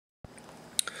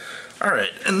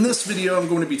Alright, in this video I'm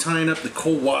going to be tying up the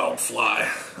Wilde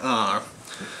Fly.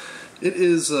 It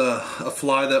is a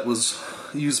fly that was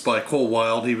used by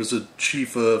Wilde. He was a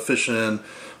chief of fish and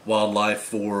wildlife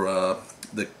for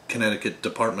the Connecticut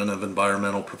Department of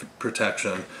Environmental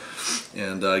Protection,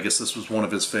 and I guess this was one of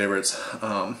his favorites.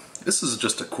 This is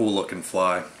just a cool looking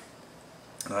fly.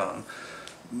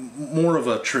 More of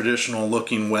a traditional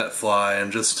looking wet fly,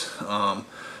 and just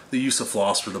the use of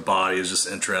floss for the body is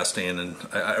just interesting, and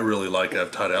I really like it.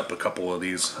 I've tied up a couple of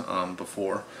these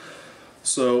before.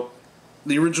 So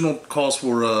the original calls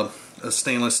for a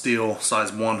stainless steel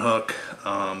size 1 hook.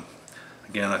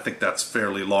 Again, I think that's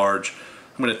fairly large.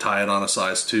 I'm going to tie it on a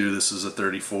size 2. This is a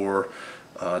 34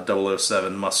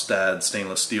 007 Mustad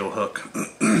stainless steel hook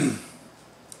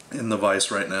in the vise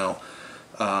right now.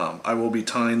 I will be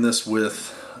tying this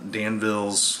with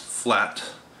Danville's flat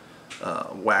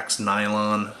wax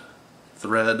nylon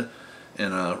thread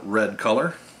in a red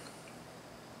color.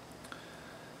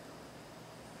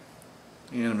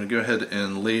 And I'm going to go ahead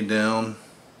and lay down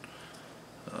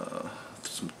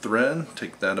some thread.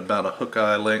 Take that about a hook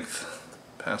eye length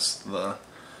past the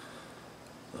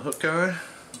hook eye.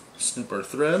 Snip our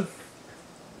thread.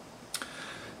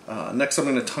 Next I'm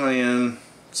going to tie in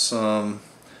some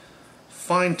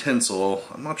fine tinsel.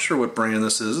 I'm not sure what brand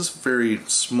this is. It's very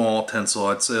small tinsel.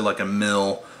 I'd say like a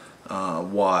mil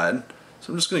wide.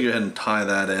 So I'm just going to go ahead and tie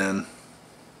that in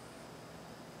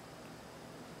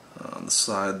on the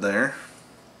side there.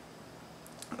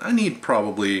 I need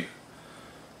probably,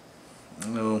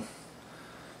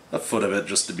 a foot of it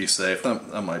just to be safe.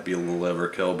 That might be a little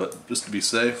overkill, but just to be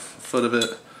safe, a foot of it.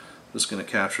 I'm just going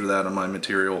to capture that on my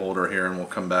material holder here, and we'll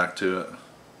come back to it.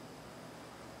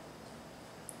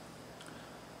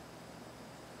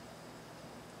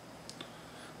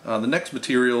 The next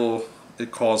material it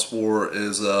calls for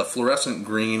is a fluorescent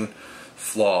green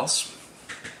floss,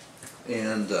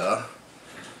 and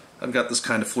I've got this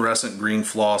kind of fluorescent green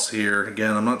floss here.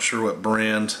 Again, I'm not sure what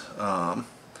brand. I'm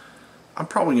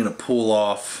probably going to pull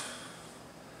off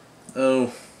 2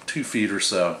 feet or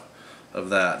so of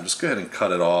that. Just go ahead and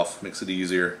cut it off. Makes it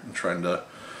easier. I'm trying to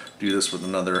do this with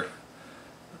another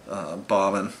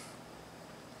bobbin.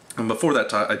 And before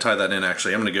that I tie that in,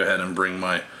 actually, I'm going to go ahead and bring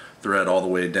my thread all the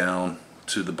way down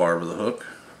to the barb of the hook.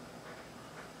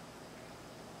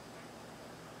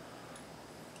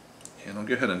 And I'll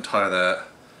go ahead and tie that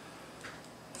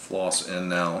floss in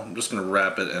now. I'm just going to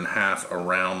wrap it in half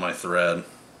around my thread,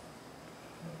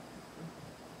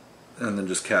 and then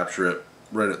just capture it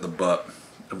right at the butt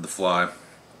of the fly.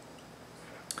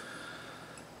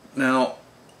 Now,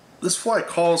 this fly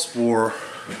calls for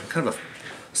kind of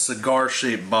a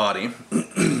cigar-shaped body,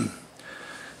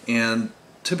 and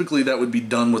typically that would be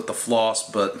done with the floss,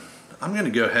 but I'm going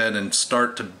to go ahead and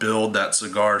start to build that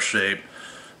cigar shape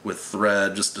with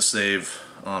thread just to save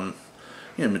on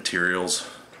materials.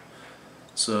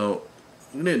 So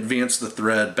I'm going to advance the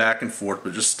thread back and forth,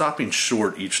 but just stopping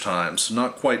short each time. So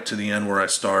not quite to the end where I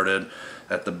started,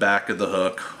 at the back of the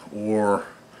hook or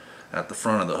at the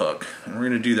front of the hook. And we're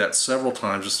going to do that several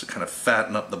times just to kind of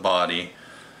fatten up the body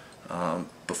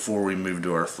before we move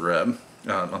to our thread.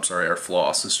 I'm sorry, our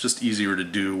floss. It's just easier to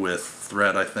do with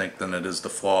thread, I think, than it is the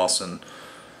floss, and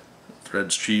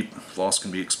thread's cheap. Floss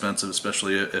can be expensive,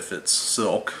 especially if it's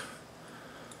silk.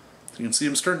 So you can see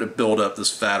I'm starting to build up this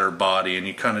fatter body, and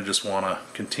you kind of just want to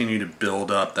continue to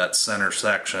build up that center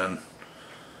section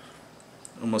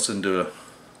almost into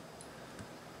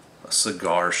a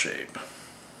cigar shape.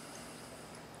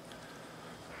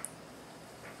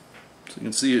 So you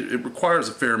can see it requires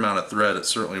a fair amount of thread. It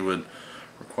certainly would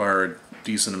require a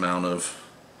decent amount of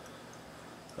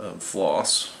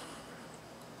floss.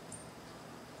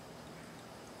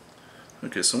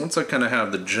 Okay, so once I kind of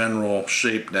have the general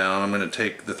shape down, I'm going to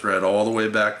take the thread all the way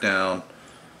back down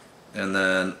and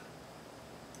then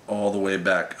all the way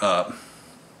back up,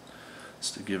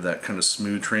 just to give that kind of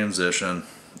smooth transition.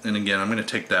 And again, I'm going to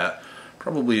take that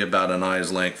probably about an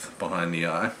eye's length behind the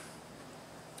eye.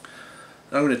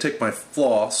 Now I'm going to take my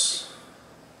floss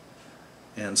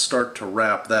and start to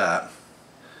wrap that.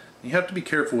 You have to be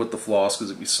careful with the floss,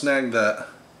 because if you snag that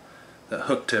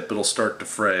hook tip, it'll start to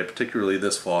fray, particularly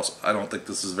this floss. I don't think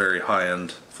this is very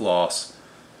high-end floss.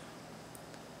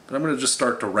 But I'm going to just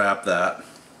start to wrap that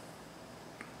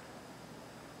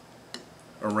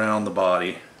around the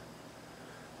body,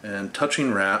 and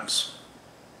touching wraps.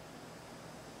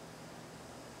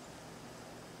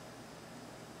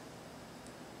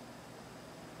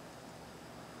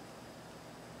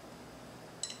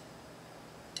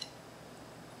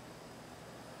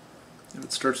 If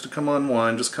it starts to come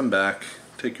unwind, just come back,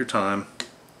 take your time.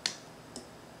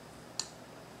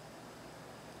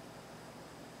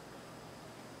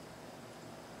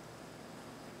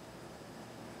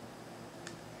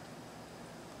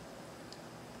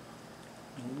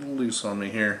 loose on me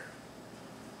here.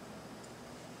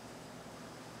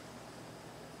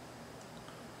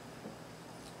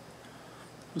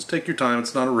 Just take your time,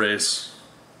 it's not a race.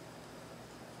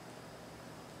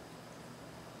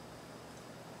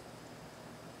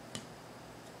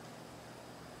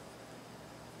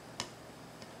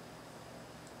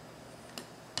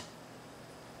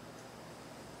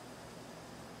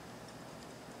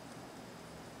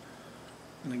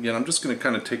 And again, I'm just going to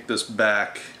kind of take this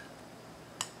back,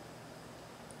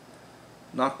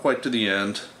 not quite to the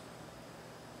end.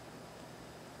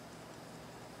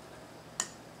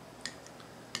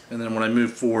 And then when I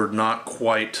move forward, not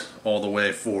quite all the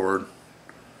way forward.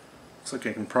 Looks like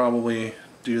I can probably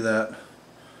do that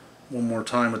one more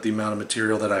time with the amount of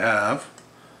material that I have.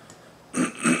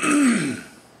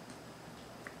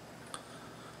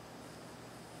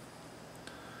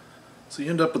 So you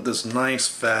end up with this nice,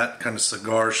 fat, kind of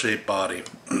cigar-shaped body.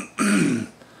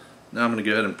 Now I'm going to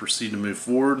go ahead and proceed to move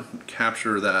forward and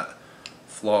capture that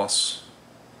floss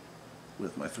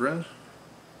with my thread.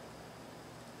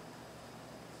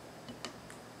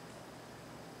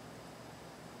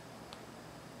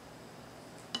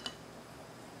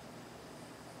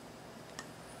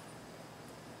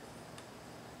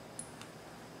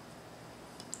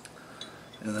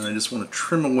 And then I just want to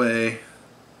trim away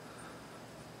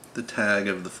the tag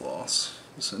of the floss,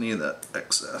 just any of that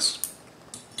excess.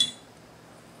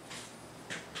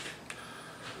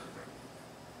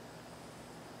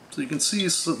 So you can see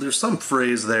there's some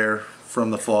frays there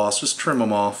from the floss, just trim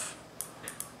them off.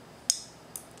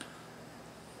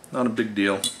 Not a big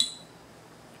deal.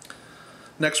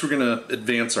 Next we're going to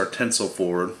advance our tinsel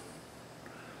forward.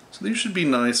 So these should be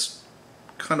nice,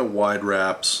 kind of wide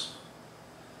wraps.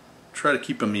 Try to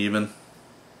keep them even.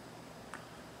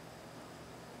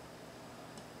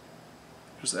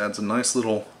 Just adds a nice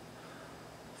little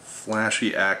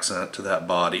flashy accent to that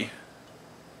body.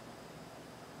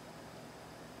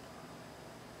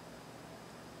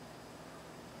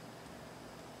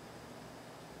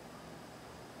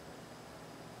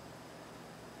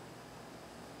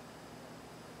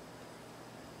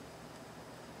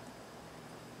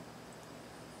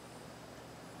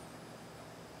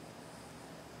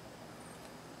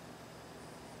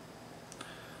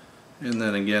 And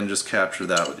then again, just capture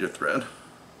that with your thread.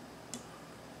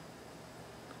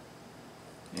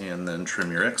 And then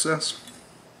trim your excess.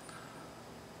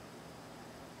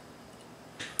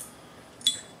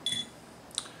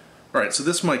 Alright, so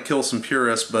this might kill some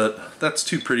purists, but that's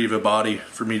too pretty of a body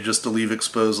for me just to leave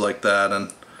exposed like that.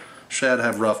 And shad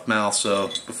have rough mouths, so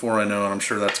before I know it, I'm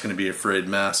sure that's going to be a frayed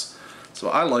mess. So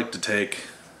I like to take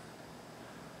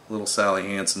little Sally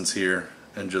Hansen's here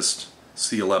and just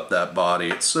seal up that body.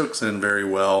 It soaks in very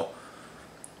well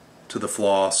to the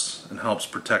floss and helps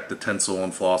protect the tinsel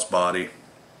and floss body.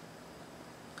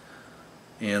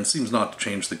 And seems not to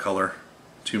change the color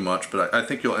too much, but I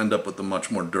think you'll end up with a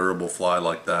much more durable fly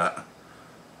like that.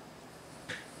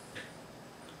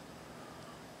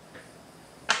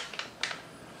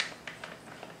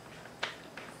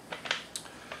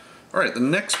 Alright, the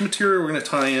next material we're going to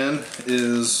tie in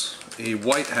is a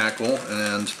white hackle,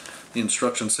 and the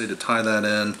instructions say to tie that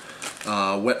in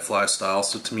wetfly style,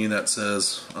 so to me that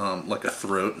says like a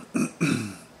throat.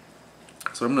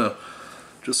 So I'm going to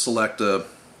just select a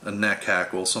neck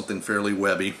hackle, something fairly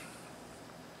webby.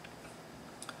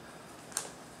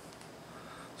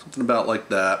 Something about like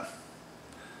that.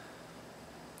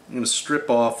 I'm going to strip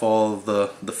off all of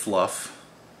the fluff.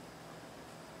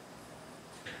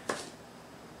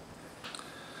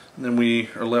 And then we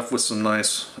are left with some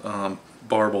nice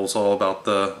barbs all about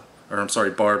the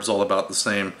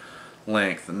same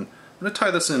length. And I'm going to tie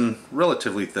this in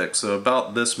relatively thick, so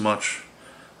about this much,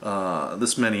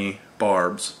 this many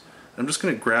barbs. I'm just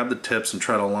going to grab the tips and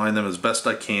try to line them as best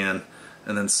I can,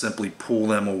 and then simply pull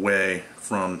them away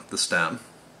from the stem.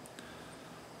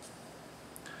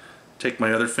 Take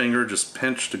my other finger, just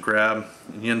pinch to grab,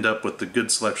 and you end up with the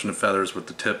good selection of feathers with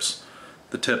the tips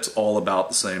all about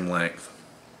the same length.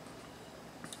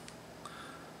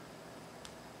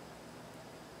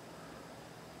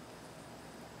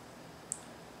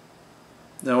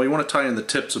 Now we want to tie in the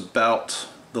tips about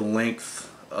the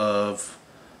length of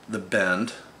the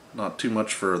bend, not too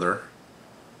much further.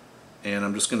 And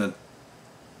I'm just going to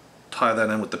tie that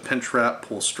in with the pinch wrap,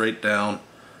 pull straight down,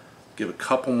 give a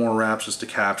couple more wraps just to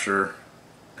capture,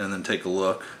 and then take a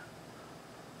look.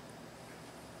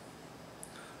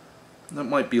 That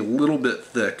might be a little bit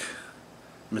thick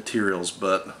materials,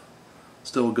 but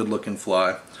still a good looking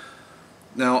fly.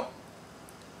 Now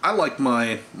I like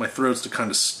my throats to kind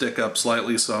of stick up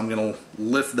slightly, so I'm going to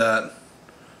lift that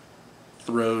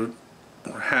throat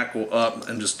or hackle up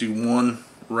and just do one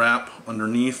wrap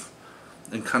underneath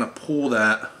and kind of pull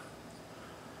that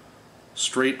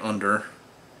straight under.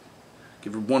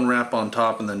 Give it one wrap on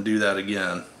top and then do that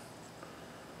again.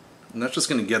 And that's just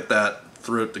going to get that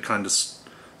throat to kind of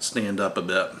stand up a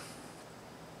bit.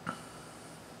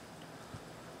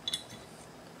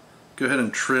 Go ahead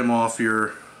and trim off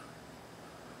your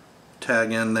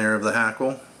tag end there of the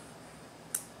hackle.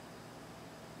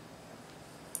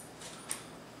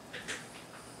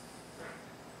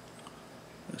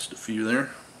 Just a few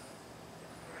there.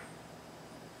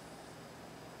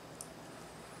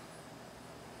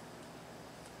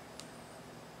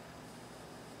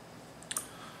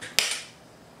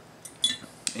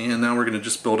 And now we're going to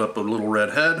just build up a little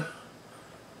red head.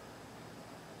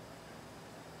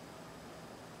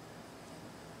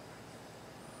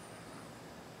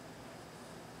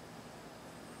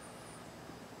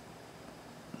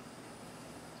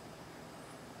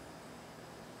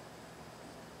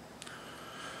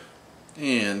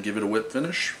 And give it a whip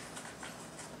finish.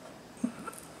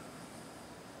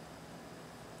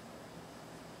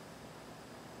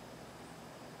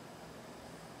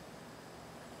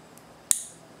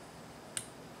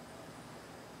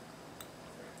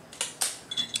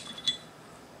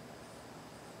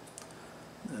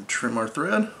 And trim our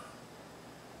thread.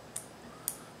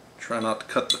 Try not to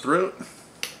cut the throat.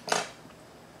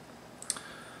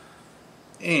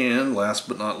 And last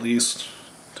but not least,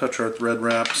 touch our thread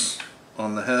wraps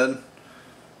on the head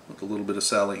with a little bit of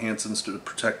Sally Hansen's to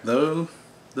protect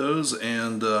those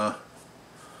and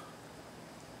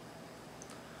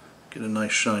get a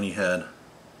nice shiny head.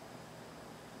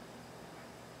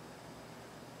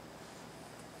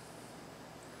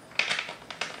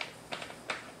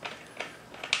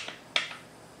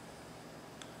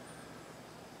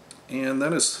 And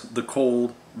that is the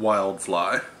cold Wilde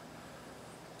Fly.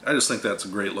 I just think that's a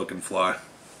great looking fly.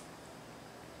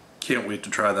 Can't wait to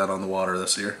try that on the water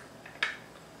this year.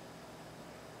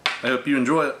 I hope you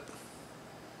enjoy it.